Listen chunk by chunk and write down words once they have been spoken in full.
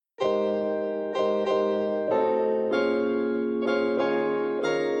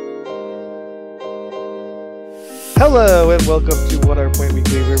Hello and welcome to What Our Point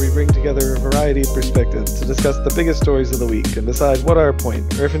Weekly, where we bring together a variety of perspectives to discuss the biggest stories of the week and decide what our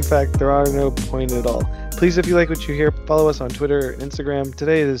point, or if in fact there are no point at all. Please, if you like what you hear, follow us on Twitter and Instagram.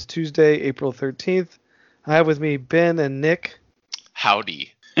 Today is Tuesday, April 13th. I have with me Ben and Nick.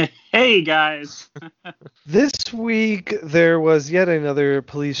 Howdy. Hey, guys. This week there was yet another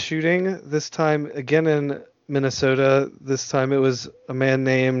police shooting, this time again in Minnesota. This time it was a man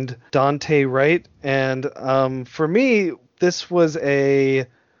named Daunte Wright, and for me this was a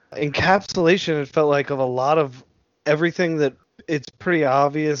encapsulation, it felt like, of a lot of everything that it's pretty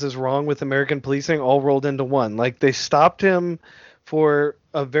obvious is wrong with American policing all rolled into one. Like, they stopped him for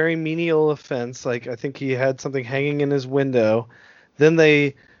a very menial offense, like I think he had something hanging in his window. Then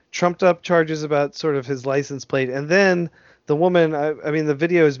they trumped up charges about sort of his license plate, and then the woman, I mean the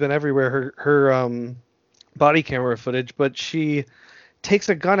video has been everywhere, her body camera footage, but she takes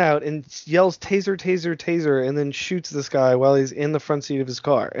a gun out and yells taser, taser, taser, and then shoots this guy while he's in the front seat of his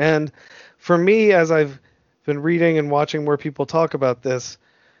car. And for me, as I've been reading and watching more people talk about this,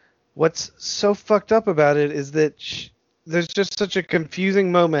 what's so fucked up about it is that there's just such a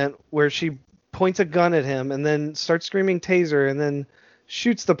confusing moment where she points a gun at him and then starts screaming taser and then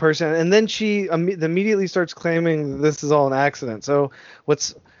shoots the person, and then she immediately starts claiming this is all an accident. So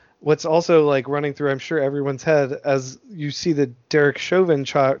what's also like running through, I'm sure, everyone's head as you see the Derek Chauvin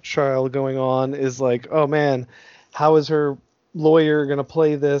trial going on is like, oh man, how is her lawyer going to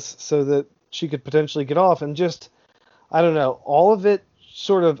play this so that she could potentially get off? And just, I don't know, all of it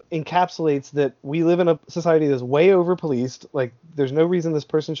sort of encapsulates that we live in a society that's way over policed. Like, there's no reason this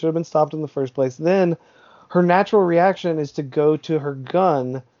person should have been stopped in the first place. Then her natural reaction is to go to her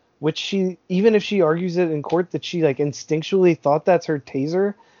gun, which she, even if she argues it in court that she like instinctually thought that's her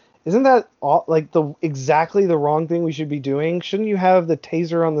taser, isn't that like exactly the wrong thing we should be doing? Shouldn't you have the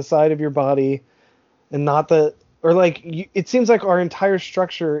taser on the side of your body and not it seems like our entire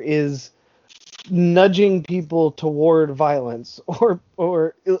structure is nudging people toward violence,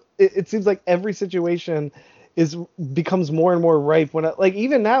 or it seems like every situation becomes more and more ripe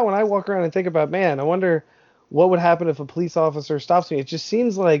even now when I walk around and think about, man, I wonder what would happen if a police officer stops me. It just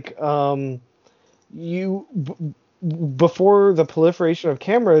seems like before the proliferation of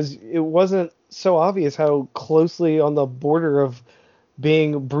cameras, it wasn't so obvious how closely on the border of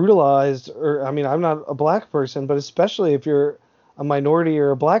being brutalized, or, I mean, I'm not a black person, but especially if you're a minority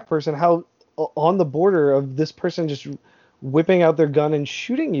or a black person, how on the border of this person just whipping out their gun and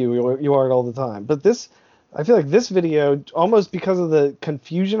shooting you are all the time. But I feel like this video, almost because of the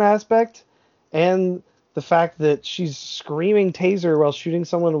confusion aspect and the fact that she's screaming taser while shooting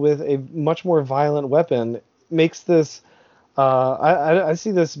someone with a much more violent weapon, makes this I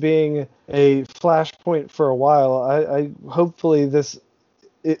see this being a flashpoint for a while. I hopefully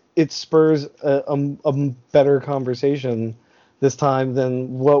it spurs a better conversation this time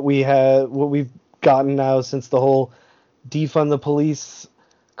than what we've gotten now since the whole defund the police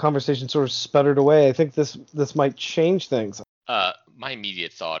conversation sort of sputtered away. I think this might change things. My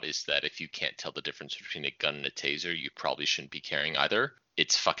immediate thought is that if you can't tell the difference between a gun and a taser, you probably shouldn't be carrying either.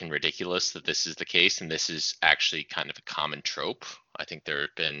 It's fucking ridiculous that this is the case, and this is actually kind of a common trope. I think there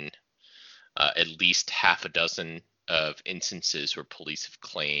have been at least half a dozen of instances where police have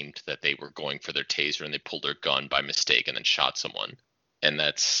claimed that they were going for their taser and they pulled their gun by mistake and then shot someone. And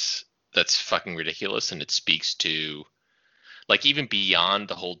that's fucking ridiculous, and it speaks to, like, even beyond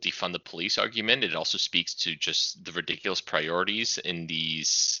the whole defund the police argument, it also speaks to just the ridiculous priorities in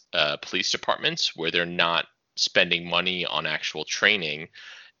these police departments, where they're not spending money on actual training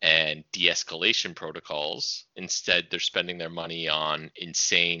and de-escalation protocols. Instead, they're spending their money on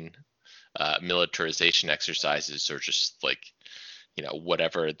insane militarization exercises, or just, like, you know,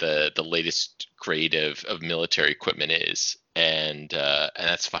 whatever the latest grade of military equipment is. And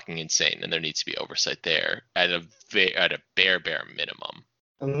that's fucking insane, and there needs to be oversight there at a bare minimum.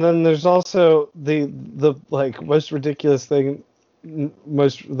 And then there's also the like most ridiculous thing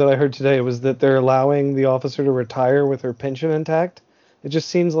that I heard today was that they're allowing the officer to retire with her pension intact. It just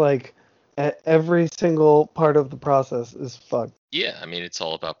seems like every single part of the process is fucked. Yeah, I mean, it's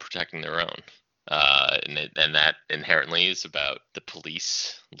all about protecting their own. And that inherently is about the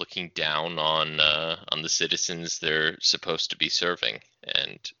police looking down on the citizens they're supposed to be serving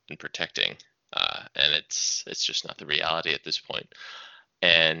and protecting. And it's just not the reality at this point.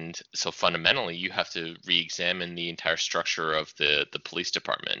 And so fundamentally, you have to re-examine the entire structure of the police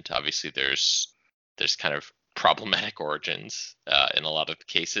department. Obviously, there's kind of problematic origins in a lot of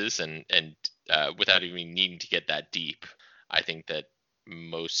cases, and without even needing to get that deep, I think that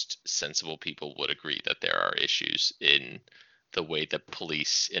most sensible people would agree that there are issues in the way that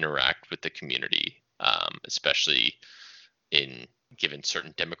police interact with the community. especially in given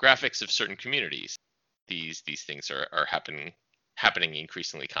certain demographics of certain communities. These things are happening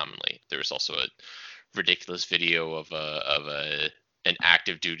increasingly commonly. There was also a ridiculous video of an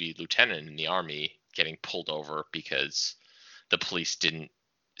active duty lieutenant in the army getting pulled over because the police didn't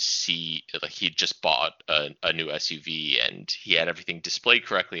see, like, he just bought a new SUV and he had everything displayed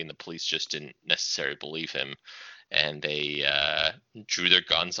correctly, and the police just didn't necessarily believe him, and they drew their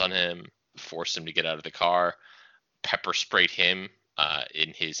guns on him, forced him to get out of the car, pepper sprayed him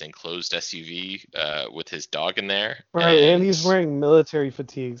in his enclosed SUV with his dog in there. Right, and he's wearing military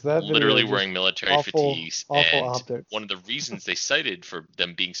fatigues. That literally wearing military fatigues. Awful and optics. One of the reasons they cited for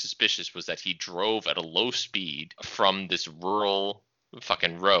them being suspicious was that he drove at a low speed from this rural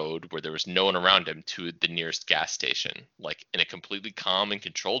fucking road where there was no one around him to the nearest gas station, like in a completely calm and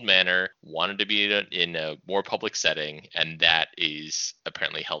controlled manner, wanted to be in a more public setting, and that is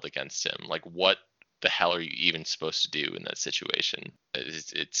apparently held against him. Like, what the hell are you even supposed to do in that situation?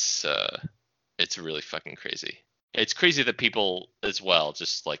 It's really fucking crazy. It's crazy that people as well,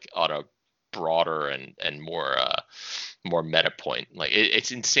 just like on a broader and more meta point, like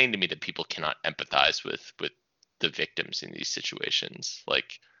it's insane to me that people cannot empathize with the victims in these situations.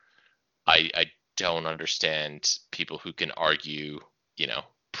 Like, I don't understand people who can argue,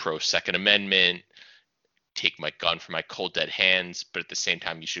 pro Second Amendment, take my gun from my cold dead hands, but at the same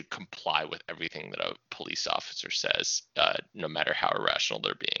time you should comply with everything that a police officer says, no matter how irrational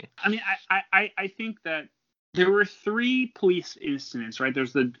they're being. I mean, I think that there were 3 police incidents, right?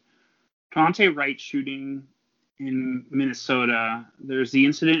 There's the Daunte Wright shooting in Minnesota. There's the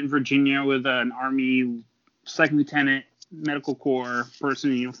incident in Virginia with an Army second lieutenant, medical corps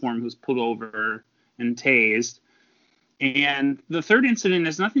person in uniform who was pulled over and tased. And the 3rd incident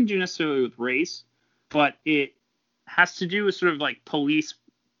has nothing to do necessarily with race, but it has to do with sort of like police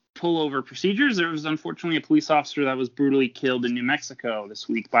pullover procedures. There was unfortunately a police officer that was brutally killed in New Mexico this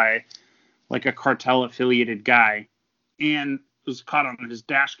week by like a cartel affiliated guy, and was caught on his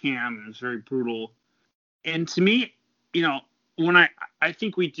dash cam, and it was very brutal. And to me, when I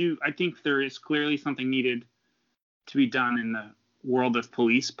think there is clearly something needed to be done in the world of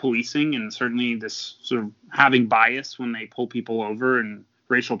policing, and certainly this sort of having bias when they pull people over and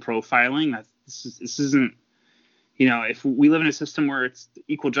racial profiling. This isn't, if we live in a system where it's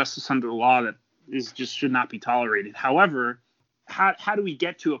equal justice under the law, that is just should not be tolerated. However, how do we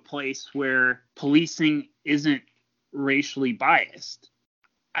get to a place where policing isn't racially biased?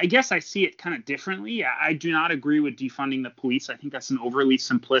 I guess I see it kind of differently. I do not agree with defunding the police. I think that's an overly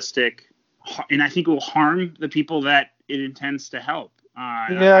simplistic, and I think it will harm the people that it intends to help.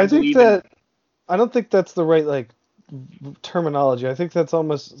 I don't think that's the right terminology. I think that's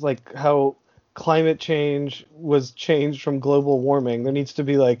almost like how climate change was changed from global warming. There needs to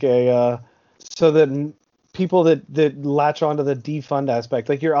be so that people that latch onto the defund aspect,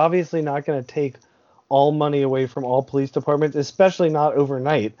 like, you're obviously not going to take all money away from all police departments, especially not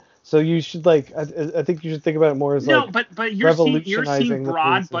overnight. So you should I think you should think about it more as but you're seeing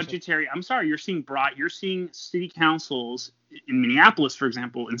broad budgetary. You're seeing city councils in Minneapolis, for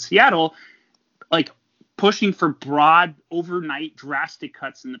example, in Seattle, pushing for broad overnight drastic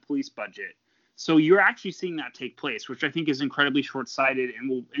cuts in the police budget. So you're actually seeing that take place, which I think is incredibly short-sighted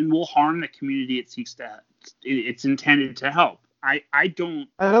and will harm the community it's intended to help. I don't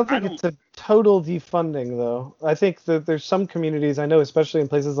think it's a total defunding, though. I think that there's some communities, I know, especially in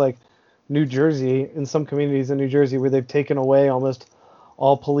places like New Jersey, in some communities in New Jersey, where they've taken away almost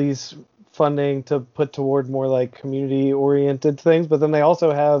all police funding to put toward more community-oriented things. But then they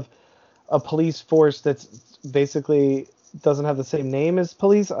also have a police force that's basically doesn't have the same name as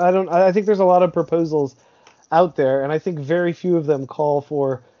police. I think there's a lot of proposals out there, and I think very few of them call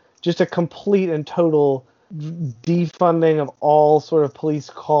for just a complete and total defunding of all sort of police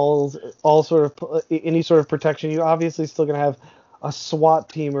calls, all sort of any sort of protection. You're obviously still going to have a SWAT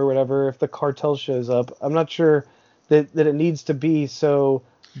team or whatever if the cartel shows up. I'm not sure that it needs to be so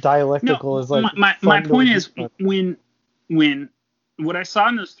dialectical as my point is when what I saw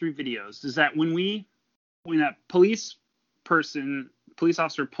in those 3 videos is that when a police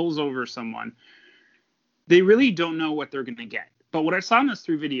officer pulls over someone, they really don't know what they're going to get. But what I saw in those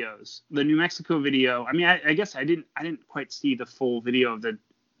 3 videos, the New Mexico video, I mean, I guess I didn't quite see the full video of the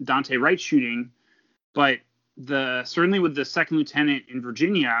Daunte Wright shooting, but certainly with the second lieutenant in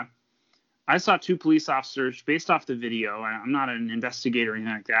Virginia, I saw 2 police officers based off the video. I'm not an investigator or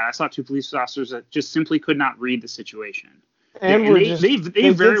anything like that. I saw 2 police officers that just simply could not read the situation. And they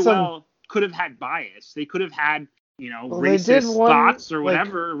very well could have had bias. They could have had, racist thoughts or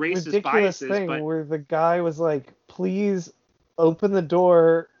whatever, racist biases. Thing where the guy was like, please open the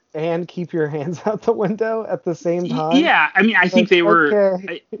door and keep your hands out the window at the same time. Yeah, I mean, I think they were.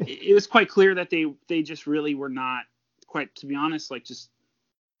 Okay. It was quite clear that they just really were not quite, to be honest, like just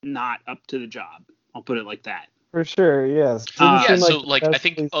not up to the job. I'll put it like that. For sure, yes. Yeah, Seem so the like I best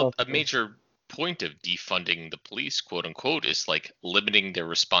think police a officer. major point of defunding the police, quote unquote, is like limiting their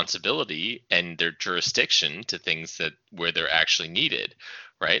responsibility and their jurisdiction to things that where they're actually needed,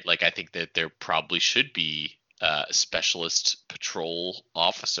 right? Like I think that there probably should be specialist patrol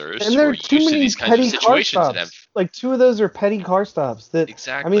officers And who there are are too used to many these kinds of petty car situations and have stops. Like 2 of those are petty car stops. I mean,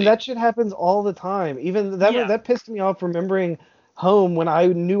 exactly. that shit happens all the time. Even that Yeah. that pissed me off remembering home when I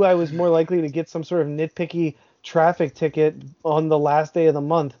knew I was more likely to get some sort of nitpicky traffic ticket on the last day of the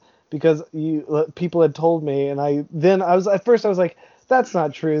month because people had told me, and I was at first I was like, that's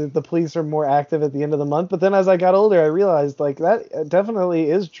not true that the police are more active at the end of the month. But then as I got older, I realized like that definitely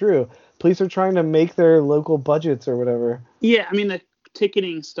is true. Police are trying to make their local budgets or whatever. Yeah, I mean the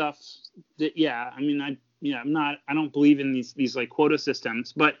ticketing stuff. I mean, I don't believe in these like quota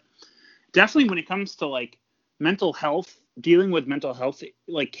systems, but definitely when it comes to like mental health, dealing with mental health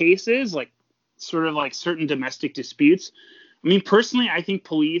like cases, like sort of like certain domestic disputes. I mean, personally, I think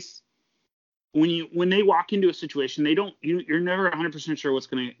police, when they walk into a situation, you're never 100% sure what's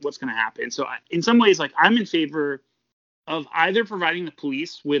gonna happen. So in some ways, like I'm in favor of either providing the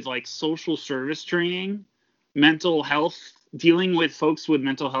police with like social service training, mental health, dealing with folks with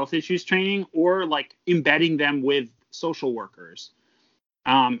mental health issues training, or like embedding them with social workers.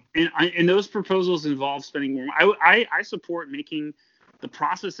 And those proposals involve spending more. I support making the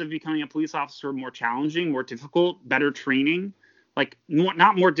process of becoming a police officer more challenging, more difficult, better training. Like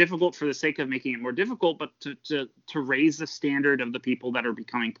not more difficult for the sake of making it more difficult, but to raise the standard of the people that are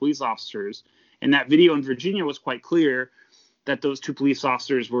becoming police officers. And that video in Virginia was quite clear that those 2 police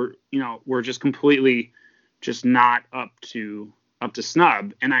officers were just completely just not up to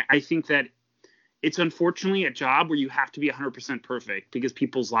snub. And I think that it's unfortunately a job where you have to be 100% perfect because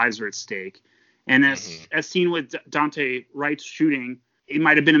people's lives are at stake. And as seen with Daunte Wright's shooting, it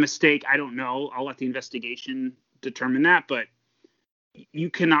might have been a mistake. I don't know. I'll let the investigation determine that. But you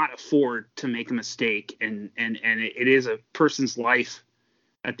cannot afford to make a mistake, and it is a person's life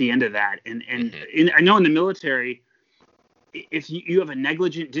at the end of that. And I know in the military, if you have a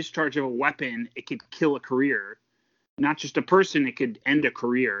negligent discharge of a weapon, it could kill a career. Not just a person, it could end a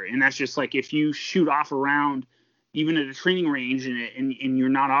career. And that's just like if you shoot off a round, even at a training range, and you're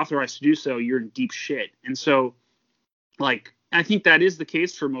not authorized to do so, you're in deep shit. And so, like, I think that is the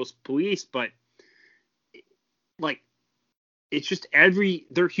case for most police, but like, it's just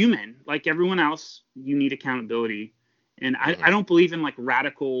they're human. Like everyone else, you need accountability. And I don't believe in like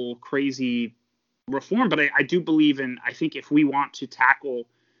radical, crazy reform, but I do believe I think if we want to tackle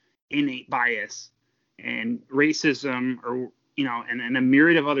innate bias and racism or and a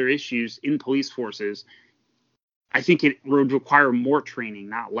myriad of other issues in police forces, I think it would require more training,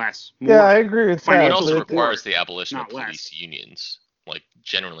 not less. Yeah, I agree with that. It also requires the abolition of police unions. Like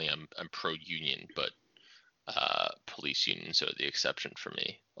generally I'm pro union, but police unions are the exception for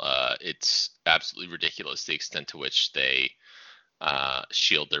me. It's absolutely ridiculous the extent to which they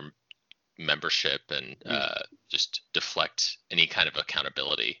shield their membership and just deflect any kind of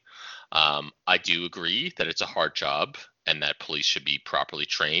accountability. I do agree that it's a hard job and that police should be properly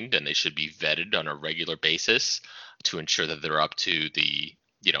trained and they should be vetted on a regular basis to ensure that they're up to the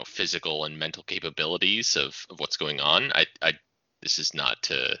physical and mental capabilities of what's going on. This is not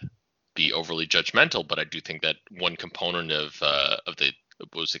to be overly judgmental, but I do think that one component of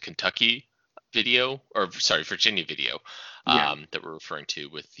the Kentucky video, or sorry, Virginia video that we're referring to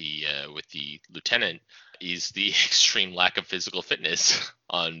with the lieutenant is the extreme lack of physical fitness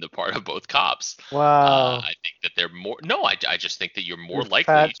on the part of both cops. Wow. I think that they're more. No, I just think that you're more likely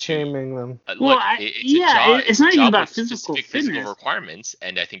fat to shaming them. It's not even about physical requirements,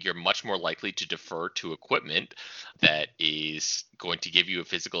 and I think you're much more likely to defer to equipment that is going to give you a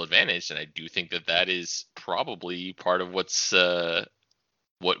physical advantage, and I do think that is probably part of what's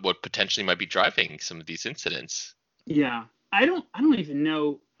what potentially might be driving some of these incidents. Yeah, I don't even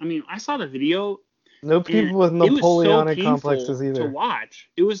know. I mean, I saw the video. No people with Napoleonic complexes either. To watch,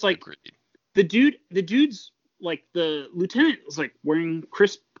 it was like the dude's like the lieutenant was like wearing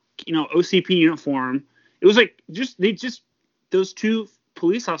crisp, OCP uniform. It was like those 2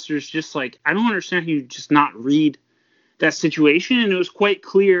 police officers just like, I don't understand how you just not read that situation. And it was quite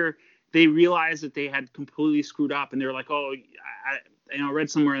clear they realized that they had completely screwed up, and they were like, oh, I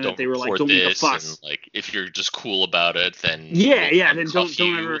read somewhere that they were like, don't make a fuss. And, like, if you're just cool about it, then then don't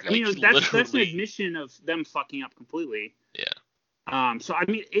ever. Like, I mean, that's an admission of them fucking up completely. Yeah. So I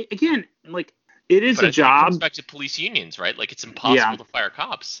mean, again, like It is But a I think it comes job. back to police unions, right? Like, it's impossible Yeah. to fire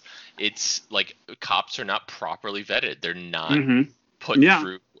cops. It's like cops are not properly vetted. They're not Hmm. put Yeah.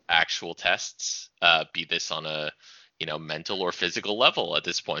 through actual tests, be this on a mental or physical level at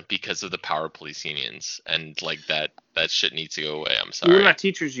this point because of the power of police unions, and like that shit needs to go away. I'm What sorry. about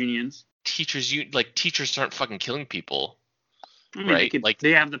teachers unions? Teachers aren't fucking killing people, I mean, right? Like,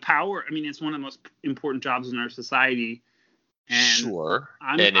 they have the power. I mean, it's one of the most important jobs in our society. And sure.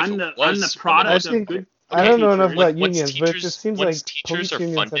 I'm And if I'm it the was I'm the one of the product I most of think good I okay, don't know enough teachers. about like unions, but it just seems like once teachers police are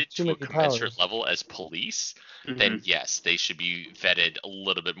unions have funded too to a many commensurate powers. level as police, Mhm. then yes, they should be vetted a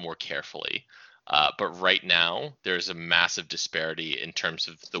little bit more carefully. But right now, there's a massive disparity in terms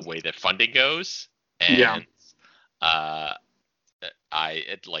of the way that funding goes, Yeah.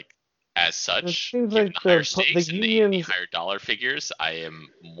 and like, as It such, seems given like the higher the stakes and the unions. higher dollar figures, I am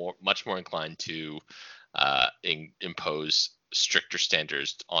much more inclined to impose stricter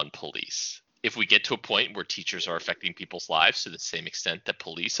standards on police. If we get to a point where teachers are affecting people's lives to the same extent that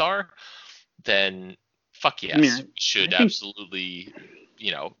police are, then fuck yes, I mean, we should I think- absolutely,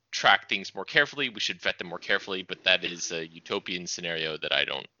 track things more carefully. We should vet them more carefully, but that is a utopian scenario that I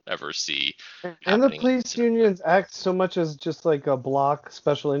don't ever see And the happening. police unions act so much as just like a block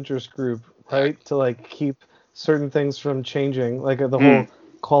special interest group, right? To like keep certain things from changing, like the whole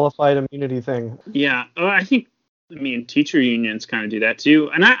qualified immunity thing. Yeah. I mean, teacher unions kind of do that too.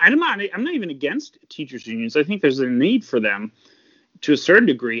 And I'm not even against teachers unions. I think there's a need for them to a certain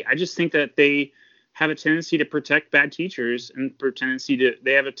degree. I just think that they have a tendency to protect bad teachers, and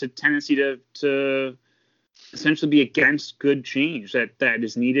they have a tendency to essentially be against good change that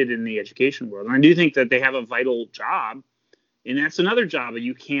is needed in the education world. And I do think that they have a vital job, and that's another job that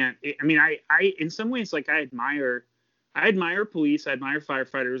you can't. I mean, I in some ways, like, I admire police, I admire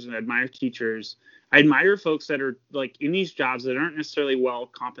firefighters, and I admire teachers. I admire folks that are like in these jobs that aren't necessarily well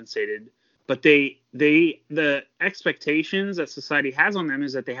compensated, but the expectations that society has on them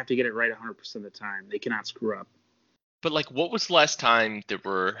is that they have to get it right 100% of the time. They cannot screw up. But like, what was the last time there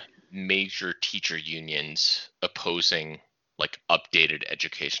were major teacher unions opposing like updated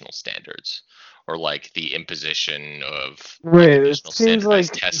educational standards, or like the imposition of Right. It additional seems like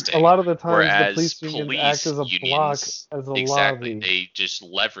standardized testing? a lot of the times Whereas the police unions act as a block, unions, as a exactly, lobby. they just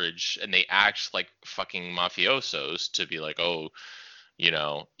leverage and they act like fucking mafiosos to be like, oh,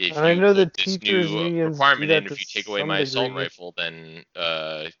 if And I you know put the this teachers new unions do requirement in, that if to you take away some my assault degree. rifle, then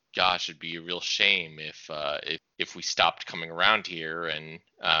gosh, it'd be a real shame if we stopped coming around here, and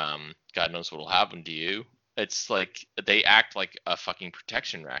God knows what'll happen to you. It's like they act like a fucking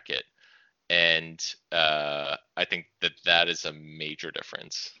protection racket, and I think that is a major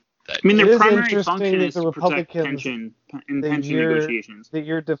difference. I mean, It their is primary interesting function that is the to protect Republicans pension that negotiations. that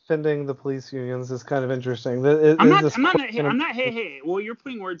you're defending the police unions is kind of interesting. It I'm is not. this quirk in Hey. Well, you're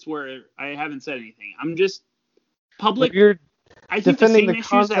putting words where I haven't said anything. I'm just Well, public. you're I think the defending same the issues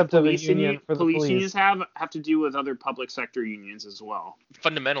that concept of a police union for the police. unions have to do with other public sector unions as well.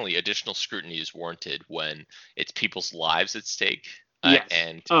 Fundamentally, additional scrutiny is warranted when it's people's lives at stake, Yes.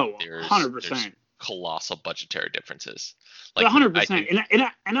 and there's 100%. there's colossal budgetary differences. Like 100%.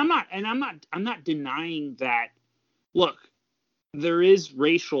 And I'm not denying that. Look, there's a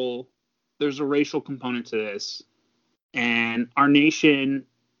racial component to this, and our nation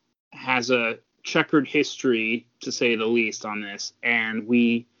has a checkered history, to say the least, on this. And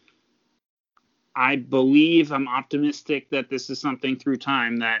I'm optimistic that this is something through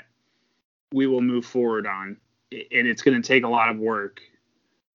time that we will move forward on, and it's going to take a lot of work.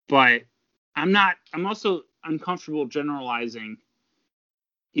 But I'm also uncomfortable generalizing.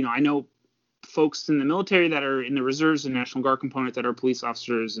 I know folks in the military that are in the reserves and National Guard component that are police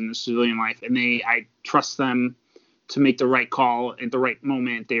officers in the civilian life, and I trust them to make the right call at the right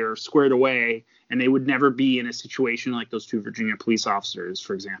moment. They are squared away, and they would never be in a situation like those two Virginia police officers,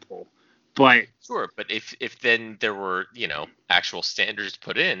 for example. But sure, but if then there were actual standards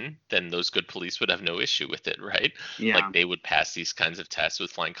put in, then those good police would have no issue with it, right? Yeah. Like, they would pass these kinds of tests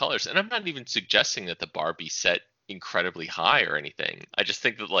with flying colors. And I'm not even suggesting that the bar be set incredibly high or anything. I just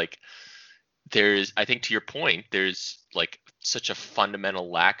think that, like, I think, to your point, there's like such a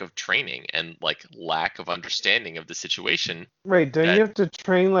fundamental lack of training and like lack of understanding of the situation. Right? Don't you have to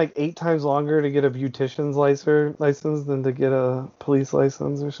train like 8 times longer to get a beautician's license than to get a police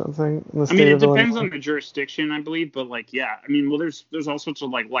license or something? I mean, it depends on the jurisdiction, I believe, but like, yeah, I mean, well, there's all sorts of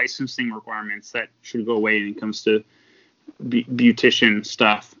like licensing requirements that should go away when it comes to beautician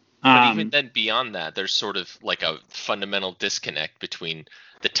stuff. But even then, beyond that, there's sort of like a fundamental disconnect between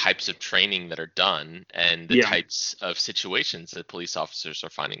the types of training that are done and the types of situations that police officers are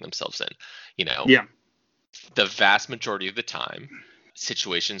finding themselves in. The vast majority of the time,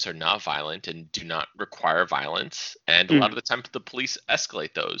 situations are not violent and do not require violence. And a lot of the time, the police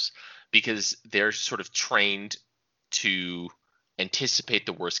escalate those because they're sort of trained to anticipate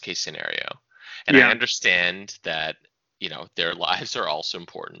the worst case scenario. And I understand that, their lives are also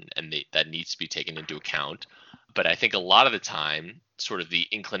important and that needs to be taken into account. But I think a lot of the time, sort of the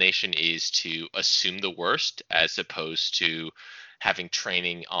inclination is to assume the worst as opposed to having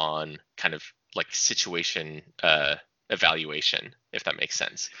training on kind of like situation evaluation, if that makes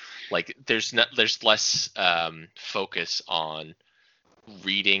sense. Like there's less focus on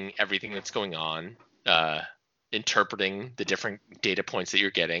reading everything that's going on, interpreting the different data points that you're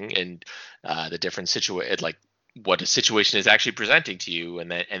getting, and the different like what a situation is actually presenting to you, and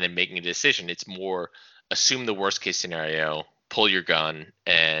then making a decision. It's more assume the worst case scenario, pull your gun,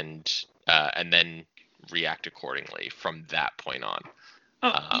 and then react accordingly from that point on.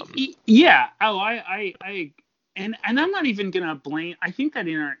 Yeah. Oh, I and I'm not even gonna blame. I think that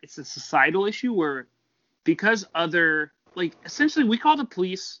it's a societal issue where because essentially we call the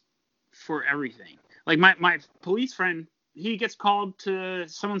police for everything. Like my police friend, he gets called to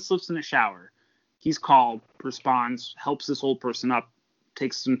someone slips in the shower. He's called, responds, helps this old person up,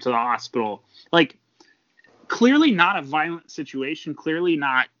 takes them to the hospital. Like clearly not a violent situation, clearly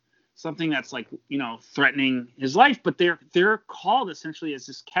not something that's like, threatening his life, but they're called essentially as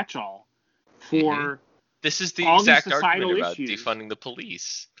this catch-all for this is the all exact these societal argument about issues. defunding the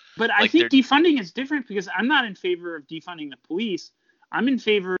police. But I think defunding is different because I'm not in favor of defunding the police. I'm in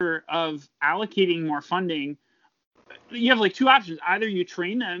favor of allocating more funding. You have like two options. Either you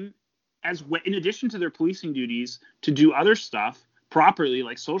train them in addition to their policing duties to do other stuff properly,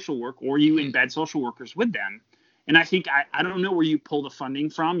 like social work, or you embed social workers with them. And I think I don't know where you pull the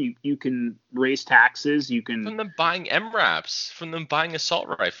funding from. You can raise taxes. You can from them buying MRAPs, from them buying assault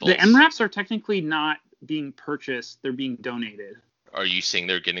rifles. The MRAPs are technically not being purchased; they're being donated. Are you saying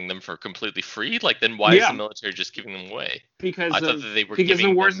they're getting them for completely free? Like, then why is the military just giving them away? Because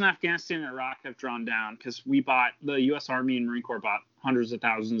the wars in Afghanistan and Iraq have drawn down. Because the U.S. Army and Marine Corps bought hundreds of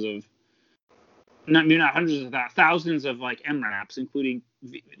thousands of, thousands of like MRAPs, including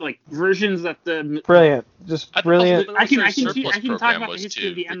like versions that the brilliant. I can talk about the history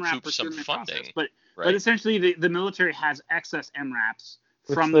of the MRAP procurement process, but essentially the military has excess MRAPs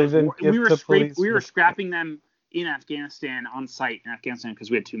from we were scrapping them in Afghanistan on site in Afghanistan because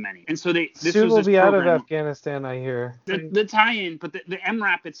we had too many, and so this soon was will be program. out of Afghanistan, I hear. The tie-in, but the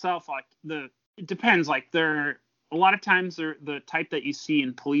MRAP itself, like it depends. Like a lot of times they're the type that you see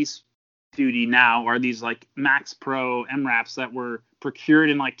in police duty now are these like Max Pro MRAPs that were procured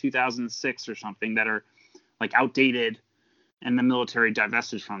in like 2006 or something that are like outdated, and the military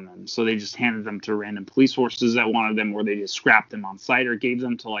divested from them. So they just handed them to random police forces that wanted them, or they just scrapped them on site or gave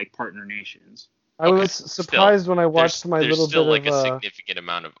them to like partner nations. I was surprised when I watched my little bit of... There's still like a significant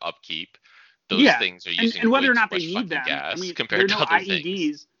amount of upkeep. Those things are using and whether or not they need them, gas compared to other IEDs.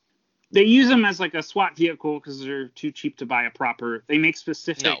 things. They use them as like a SWAT vehicle because they're too cheap to buy a proper. They make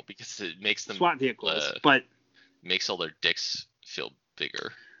specific. No, because it makes them SWAT vehicles, but makes all their dicks feel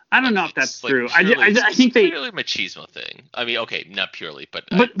bigger. I don't know if that's true. I think they purely machismo thing. I mean, okay, not purely, but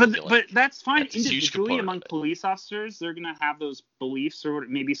that's fine. That's individually among police officers, they're gonna have those beliefs, or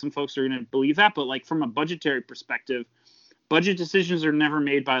maybe some folks are gonna believe that. But like from a budgetary perspective, budget decisions are never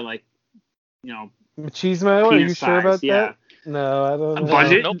made by like, machismo. Are you sure about that? No, I don't know. I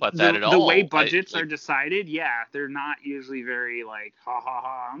don't know about that at all. The way budgets are decided, they're not usually very like, ha ha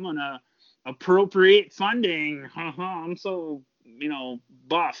ha, I'm gonna appropriate funding. Ha ha, I'm so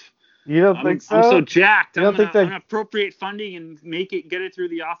buff. You don't think so? I'm so jacked. I'm gonna appropriate funding and get it through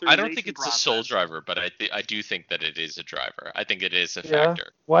the authorization I don't think it's process. a sole driver, but I do think that it is a driver. I think it is a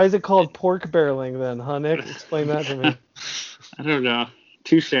factor. Why is it called pork barreling then, huh, Nick? Explain that to me. I don't know.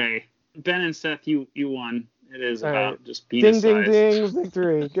 Touche. Ben and Seth, you won. It is about just ding, penis size. Ding, ding,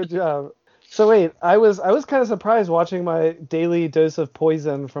 victory. Good job. So wait, I was kind of surprised watching my daily dose of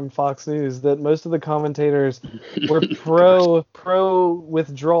poison from Fox News that most of the commentators were pro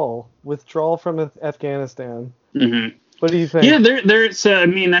withdrawal from Afghanistan. Mm-hmm. What do you think? Yeah, there's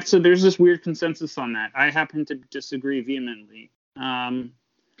there's this weird consensus on that. I happen to disagree vehemently. I've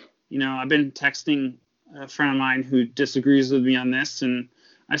been texting a friend of mine who disagrees with me on this, and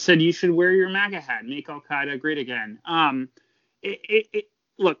I said you should wear your MAGA hat, make Al Qaeda great again.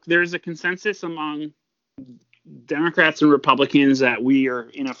 Look, there's a consensus among Democrats and Republicans that we are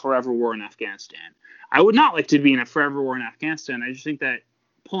in a forever war in Afghanistan. I would not like to be in a forever war in Afghanistan. I just think that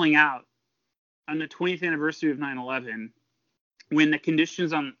pulling out on the 20th anniversary of 9/11, when the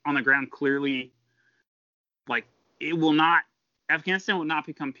conditions on the ground clearly, like, Afghanistan will not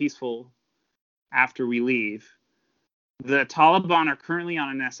become peaceful after we leave. The Taliban are currently on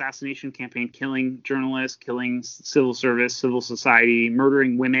an assassination campaign, killing journalists, killing civil service, civil society,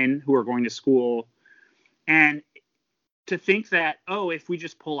 murdering women who are going to school. And to think that, if we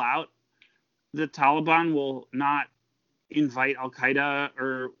just pull out, the Taliban will not invite Al-Qaeda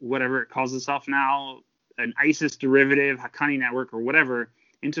or whatever it calls itself now, an ISIS derivative, Haqqani Network or whatever,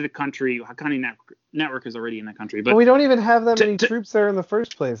 into the country. Haqqani Network is already in the country. But we don't even have that many troops there in the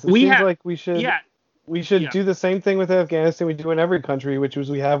first place. It seems like we should... Yeah. We should do the same thing with Afghanistan we do in every country, which is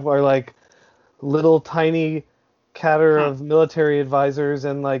we have our like little tiny cadre of military advisors,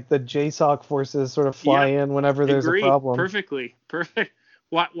 and like the JSOC forces sort of fly in whenever there's a problem. Perfect.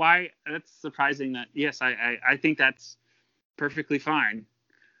 Why? That's surprising. That yes, I think that's perfectly fine.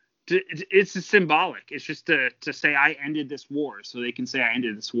 It's symbolic. It's just to say I ended this war, so they can say I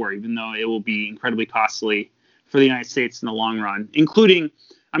ended this war, even though it will be incredibly costly for the United States in the long run, including.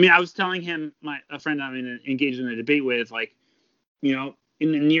 I mean, I was telling him, a friend I'm engaged in a debate with, like, in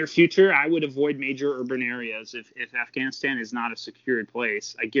the near future, I would avoid major urban areas if Afghanistan is not a secured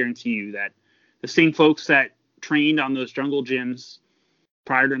place. I guarantee you that the same folks that trained on those jungle gyms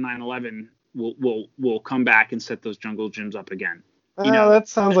prior to 9/11 will come back and set those jungle gyms up again. That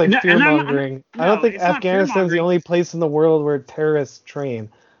sounds like fear-mongering. I don't think Afghanistan's the only place in the world where terrorists train.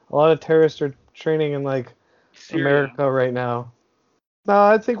 A lot of terrorists are training in, like, America right now. No,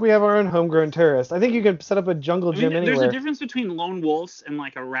 I think we have our own homegrown terrorists. I think you can set up a jungle gym anywhere. There's a difference between lone wolves and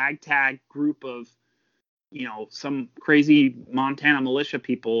like a ragtag group of, some crazy Montana militia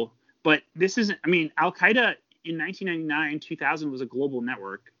people. But this isn't. I mean, Al Qaeda in 1999, 2000 was a global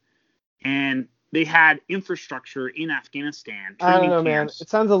network, and they had infrastructure in Afghanistan. I don't know, man. It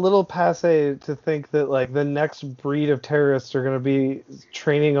sounds a little passé to think that like the next breed of terrorists are going to be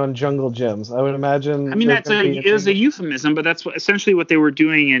training on jungle gyms. I would imagine. I mean, it was a euphemism, but that's essentially what they were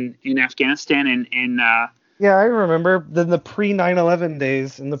doing in Afghanistan and. Yeah, I remember the pre 9/11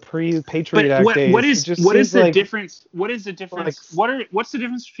 days and the pre Patriot Act days. What is the difference? What is the difference? What's the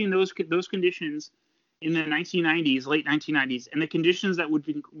difference between those conditions in the 1990s, late 1990s, and the conditions that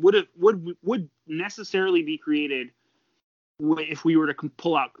would necessarily be created if we were to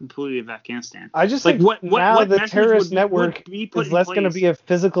pull out completely of Afghanistan? I just think what the terrorist network is less going to be a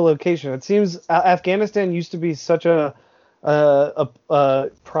physical location. It seems Afghanistan used to be such a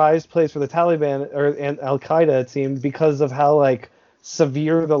prized place for the Taliban and Al Qaeda. It seemed because of how like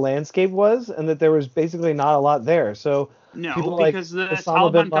severe the landscape was, and that there was basically not a lot there. So because the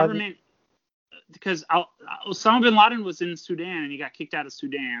Taliban government. Because Osama bin Laden was in Sudan and he got kicked out of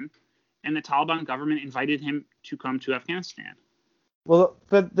Sudan, and the Taliban government invited him to come to Afghanistan. Well,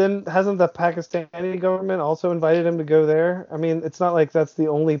 but then hasn't the Pakistani government also invited him to go there? I mean, it's not like that's the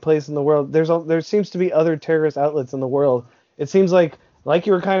only place in the world. There seems to be other terrorist outlets in the world. It seems like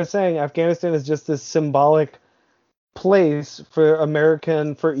you were kind of saying, Afghanistan is just this symbolic place for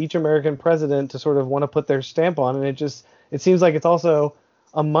each American president to sort of want to put their stamp on, and it seems like it's also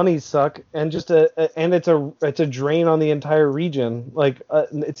a money suck and just it's a drain on the entire region. Like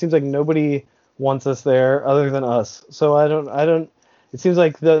it seems like nobody wants us there other than us. So I don't. It seems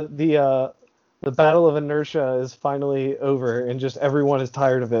like the battle of inertia is finally over and just everyone is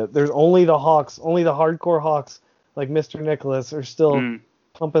tired of it. There's only the hawks, only the hardcore hawks like Mr. Nicholas are still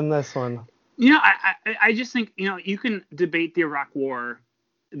pumping this one. I just think you can debate the Iraq War,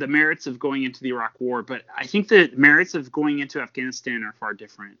 the merits of going into the Iraq War, but I think the merits of going into Afghanistan are far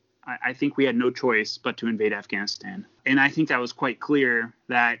different. I think we had no choice but to invade Afghanistan. And I think that was quite clear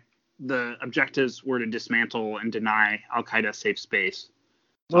that the objectives were to dismantle and deny Al-Qaeda safe space.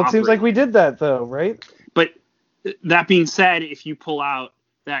 Well, it seems like we did that, though, right? But that being said, if you pull out,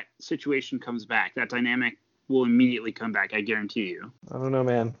 that situation comes back. That dynamic will immediately come back, I guarantee you. I don't know,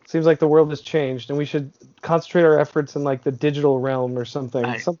 man. Seems like the world has changed, and we should concentrate our efforts in like the digital realm or something.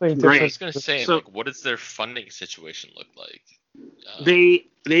 Something different. I was going to say, what does their funding situation look like?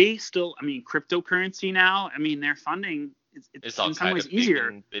 They still, cryptocurrency now. their funding it's in some ways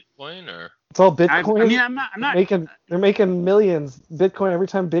easier. Bitcoin or it's all Bitcoin. I'm not. They're making millions. Bitcoin. Every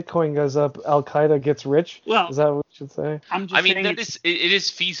time Bitcoin goes up, Al Qaeda gets rich. Well, is that what you should say? It is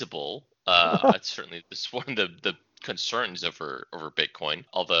feasible. That's certainly one of the concerns over Bitcoin,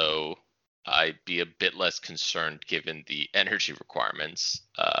 although I'd be a bit less concerned given the energy requirements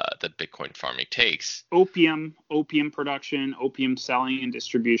that Bitcoin farming takes. Opium production, opium selling and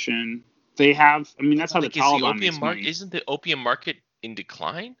distribution. They have, that's how the Taliban makes money. Isn't the opium market in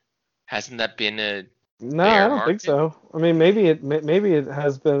decline? Hasn't that been a No, I don't think so. Maybe it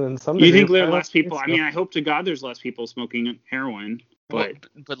has been in some. You think there are less people? I hope to God there's less people smoking heroin.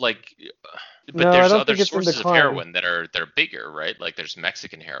 But But like, but No, I there's don't other think it's in sources of decline. heroin that are bigger, right? Like there's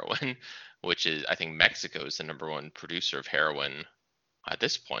Mexican heroin, which is I think Mexico is the number one producer of heroin at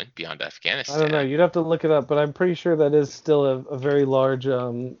this point beyond I Afghanistan. don't know. You'd have to look it up, but I'm pretty sure that is still a very large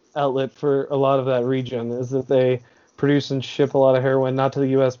outlet for a lot of that region. Is that they produce and ship a lot of heroin, not to the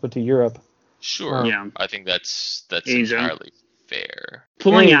U.S. but to Europe. Sure, yeah, I think that's Asia. entirely fair.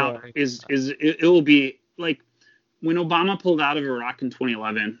 Pulling out Anyway. it will be like when Obama pulled out of Iraq in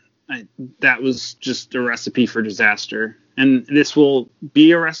 2011. That was just a recipe for disaster, and this will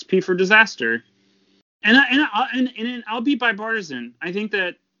be a recipe for disaster. And I'll be bipartisan. I think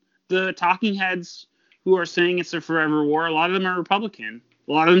that the talking heads who are saying it's a forever war, a lot of them are Republican.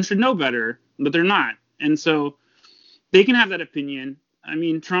 A lot of them should know better, but they're not. And so they can have that opinion. I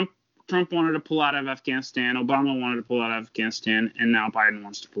mean, Trump wanted to pull out of Afghanistan, Obama wanted to pull out of Afghanistan, and now Biden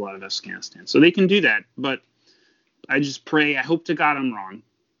wants to pull out of Afghanistan. So they can do that. But I just pray, I hope to God I'm wrong.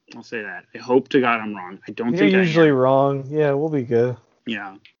 I'll say that. I hope to God I'm wrong. I don't You're think usually I am. wrong. Yeah, we'll be good.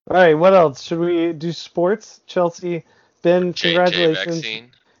 Yeah. All right, what else? Should we do sports? Chelsea, Ben, J&J congratulations.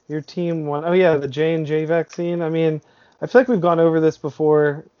 vaccine. Your team won. Oh yeah, the J&J vaccine. I mean, I feel like we've gone over this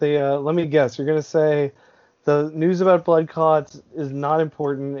before. Let me guess. You're gonna say the news about blood clots is not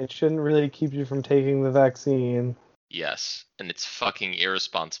important. It shouldn't really keep you from taking the vaccine. Yes, and it's fucking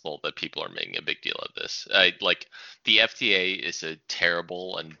irresponsible that people are making a big deal of this. Like the FDA is a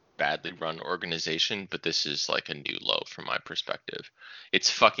terrible and badly run organization, but this is like a new low from my perspective. It's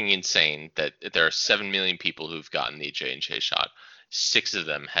fucking insane that there are 7 million people who've gotten the J&J shot. 6 of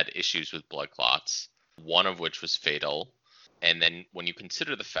them had issues with blood clots, one of which was fatal. And then when you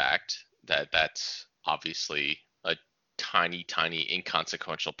consider the fact that that's obviously a tiny, tiny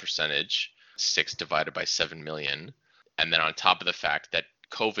inconsequential percentage, 6 divided by 7 million, and then on top of the fact that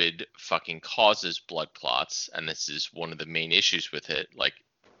COVID fucking causes blood clots, and this is one of the main issues with it, like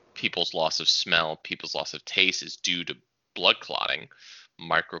people's loss of smell, people's loss of taste is due to blood clotting,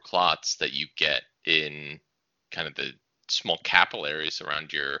 microclots that you get in kind of the small capillaries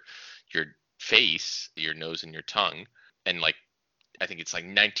around your face, your nose and your tongue. And like I think it's like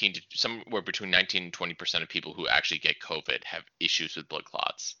 19 to somewhere between 19 and 20% of people who actually get COVID have issues with blood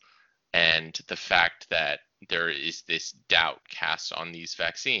clots. And the fact that there is this doubt cast on these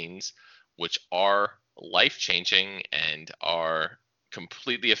vaccines, which are life-changing and are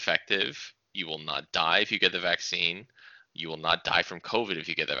completely effective. You will not die if you get the vaccine. You will not die from COVID if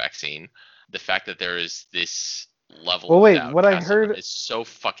you get the vaccine. The fact that there is this level Well, of wait, doubt what I cast on them heard- is so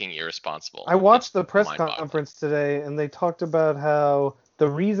fucking irresponsible. I watched It's the press mind-boggling. conference today, and they talked about how the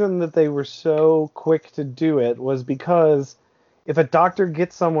reason that they were so quick to do it was because if a doctor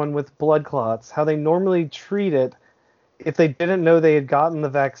gets someone with blood clots, how they normally treat it, if they didn't know they had gotten the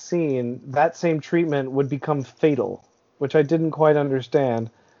vaccine, that same treatment would become fatal, which I didn't quite understand,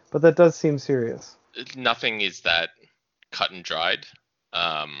 but that does seem serious. Nothing is that cut and dried.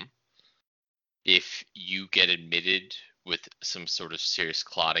 If you get admitted with some sort of serious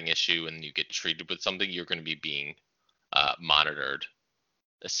clotting issue and you get treated with something, you're going to be being monitored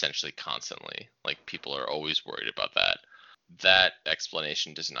essentially constantly. Like people are always worried about that. That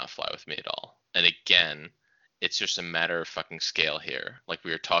explanation does not fly with me at all. And again, it's just a matter of fucking scale here. Like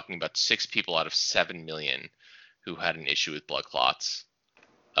we were talking about 6 people out of 7 million who had an issue with blood clots,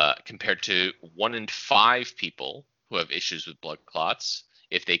 compared to 1 in 5 people who have issues with blood clots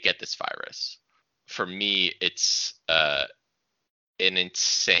if they get this virus. For me, it's an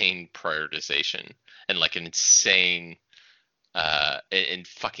insane prioritization and like an insane and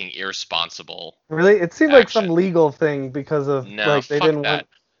fucking irresponsible. Really? It seemed like some Action. legal thing because of No, like they fuck didn't that. want.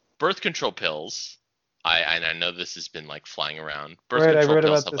 Birth control pills. I know this has been like flying around. Birth Right, I control read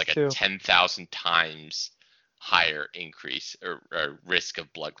pills about have this like too. a 10,000 times higher increase or risk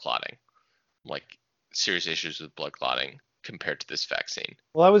of blood clotting, like serious issues with blood clotting compared to this vaccine.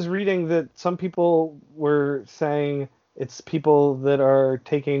 Well, I was reading that some people were saying it's people that are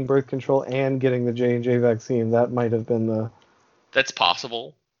taking birth control and getting the J&J vaccine. That might have been the. That's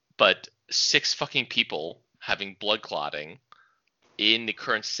possible, but 6 fucking people having blood clotting in the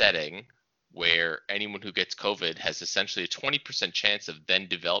current setting where anyone who gets COVID has essentially a 20% chance of then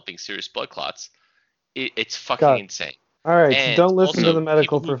developing serious blood clots, it's fucking God. insane. All right, so And don't listen to also, the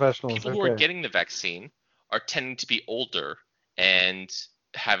medical people professionals. who are Okay. getting the vaccine are tending to be older and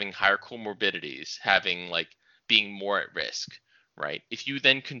having higher comorbidities, having like being more at risk, right? If you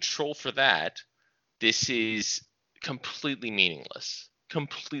then control for that, this is completely meaningless.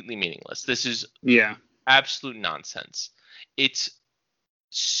 Completely meaningless. This is Yeah. absolute nonsense. It's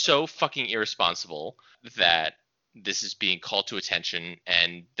so fucking irresponsible that this is being called to attention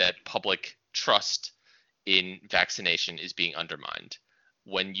and that public trust in vaccination is being undermined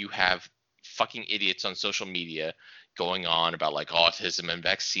when you have fucking idiots on social media going on about like autism and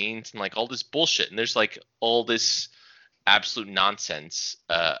vaccines and like all this bullshit, and there's like all this absolute nonsense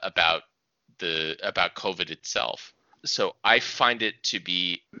about COVID itself. So I find it to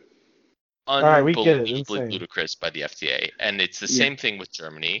be right, we get it. unbelievably Insane. ludicrous by the FDA, and it's the same thing with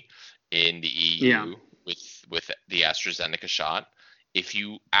Germany in the EU with the AstraZeneca shot. If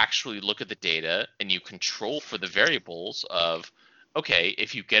you actually look at the data and you control for the variables of, okay,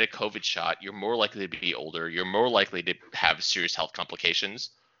 if you get a COVID shot, you're more likely to be older, you're more likely to have serious health complications.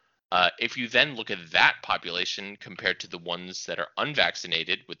 If you then look at that population compared to the ones that are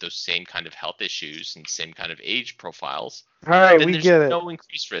unvaccinated with those same kind of health issues and same kind of age profiles, All right, then we there's get it. no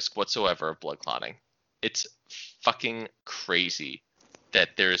increased risk whatsoever of blood clotting. It's fucking crazy that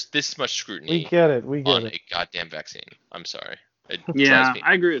there's this much scrutiny We get it. We get on it. a goddamn vaccine. I'm sorry. It Yeah, drives me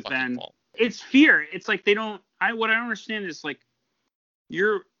I agree with fucking Ben. ball. It's fear. It's like they don't. What I don't understand is like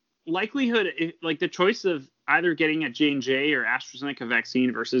your likelihood, like the choice of either getting a J&J or AstraZeneca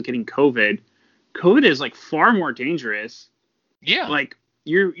vaccine versus getting COVID. COVID is like far more dangerous. Yeah. Like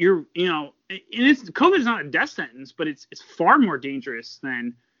you're you know, and it's COVID is not a death sentence, but it's far more dangerous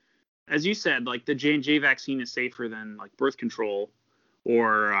than, as you said, like the J&J vaccine is safer than like birth control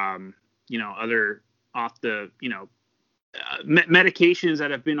or other off the medications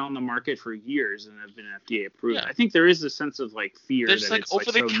that have been on the market for years and have been FDA approved. Yeah. I think there is a sense of like fear. There's that like it's,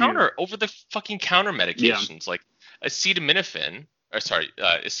 over the so counter, new. over the fucking counter medications like acetaminophen,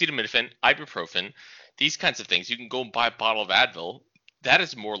 ibuprofen, these kinds of things. You can go and buy a bottle of Advil. That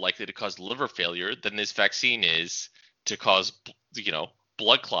is more likely to cause liver failure than this vaccine is to cause,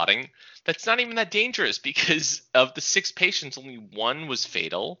 blood clotting. That's not even that dangerous because of the 6 patients, only 1 was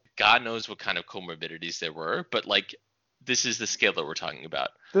fatal. God knows what kind of comorbidities there were, but like this is the scale that we're talking about.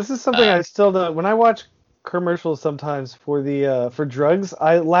 This is something I still don't. When I watch commercials sometimes for drugs,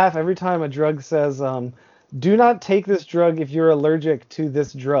 I laugh every time a drug says, "Do not take this drug if you're allergic to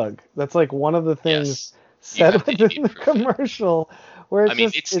this drug." That's like one of the things said within the commercial. Where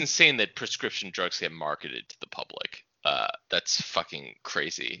it's insane that prescription drugs get marketed to the public. That's fucking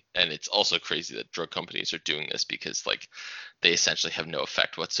crazy, and it's also crazy that drug companies are doing this because like they essentially have no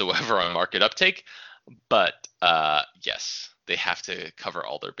effect whatsoever on market uptake. But yes, they have to cover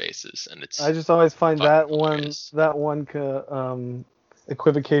all their bases, and it's. I just always find that hilarious. one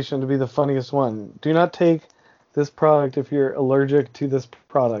equivocation to be the funniest one. Do not take this product if you're allergic to this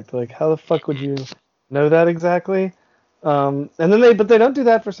product. Like, how the fuck would you know that exactly? And then they don't do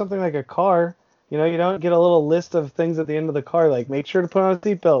that for something like a car. You don't get a little list of things at the end of the car, like make sure to put on a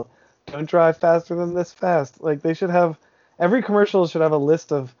seatbelt, don't drive faster than this fast. Like every commercial should have a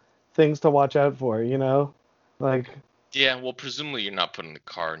list of things to watch out for, like. Yeah, well, presumably you're not putting the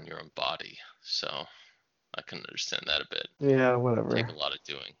car in your own body, so I can understand that a bit. Yeah, whatever. Take a lot of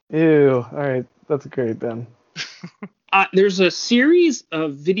doing. Ew. All right, that's great, Ben. There's a series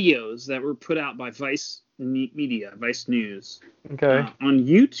of videos that were put out by Vice Media, Vice News, okay, on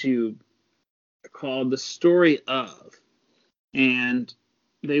YouTube called "The Story of," and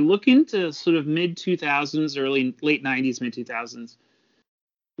they look into sort of mid 2000s, late 90s, mid 2000s,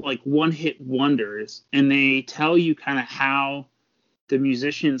 like one-hit wonders, and they tell you kind of how the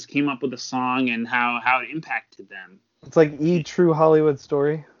musicians came up with the song and how it impacted them. It's like True Hollywood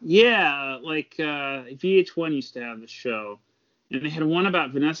Story. Yeah, like VH1 used to have the show, and they had one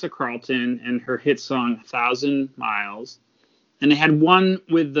about Vanessa Carlton and her hit song 1,000 Miles, and they had one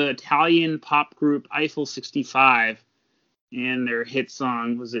with the Italian pop group Eiffel 65, and their hit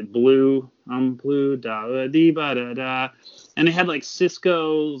song, was it Blue? I'm blue, da dee ba da da. And they had like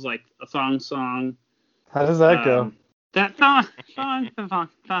Cisco's like a thong song. How does that go? That thong.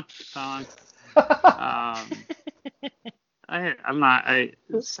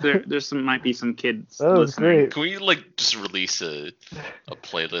 There's might be some kids. That was great. Can we like just release a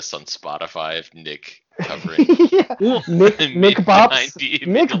playlist on Spotify of Nick covering? Yeah. Nick Bops.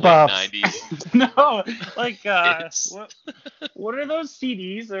 Nick Bops. No, like what are those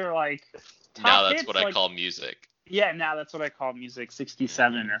CDs? They're like. Now that's what I call music. Yeah, now that's what I call music.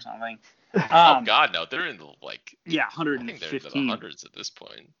 67 or something. Oh God, no! They're in the like. Yeah, 115. I think they're in the hundreds at this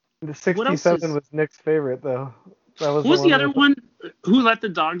point. The 67 was Nick's favorite though. That was. Who was the other one? Who Let the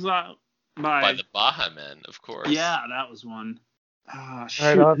Dogs Out? By the Baha Men, of course. Yeah, that was one.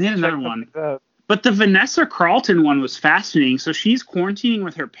 Shoot, right, they had another one. But the Vanessa Carlton one was fascinating. So she's quarantining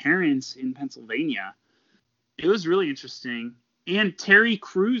with her parents in Pennsylvania. It was really interesting. And Terry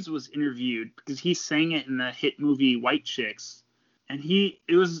Crews was interviewed because he sang it in the hit movie White Chicks. And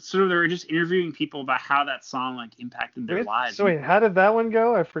it was sort of, they were just interviewing people about how that song like impacted their lives. So wait, how did that one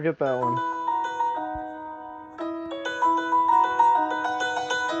go? I forget that one.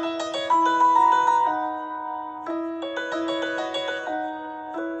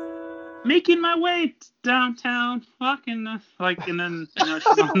 making my way downtown, fucking like, and then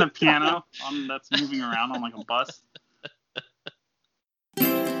she's on the piano that's moving around on like a bus.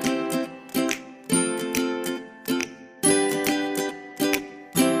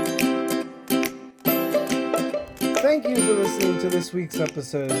 Thank you for listening to this week's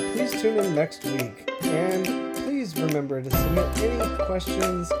episode. Please tune in next week. And please remember to submit any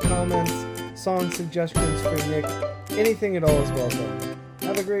questions, comments, song suggestions for Nick. Anything at all is welcome.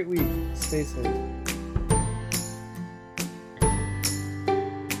 Have a great week. Stay safe.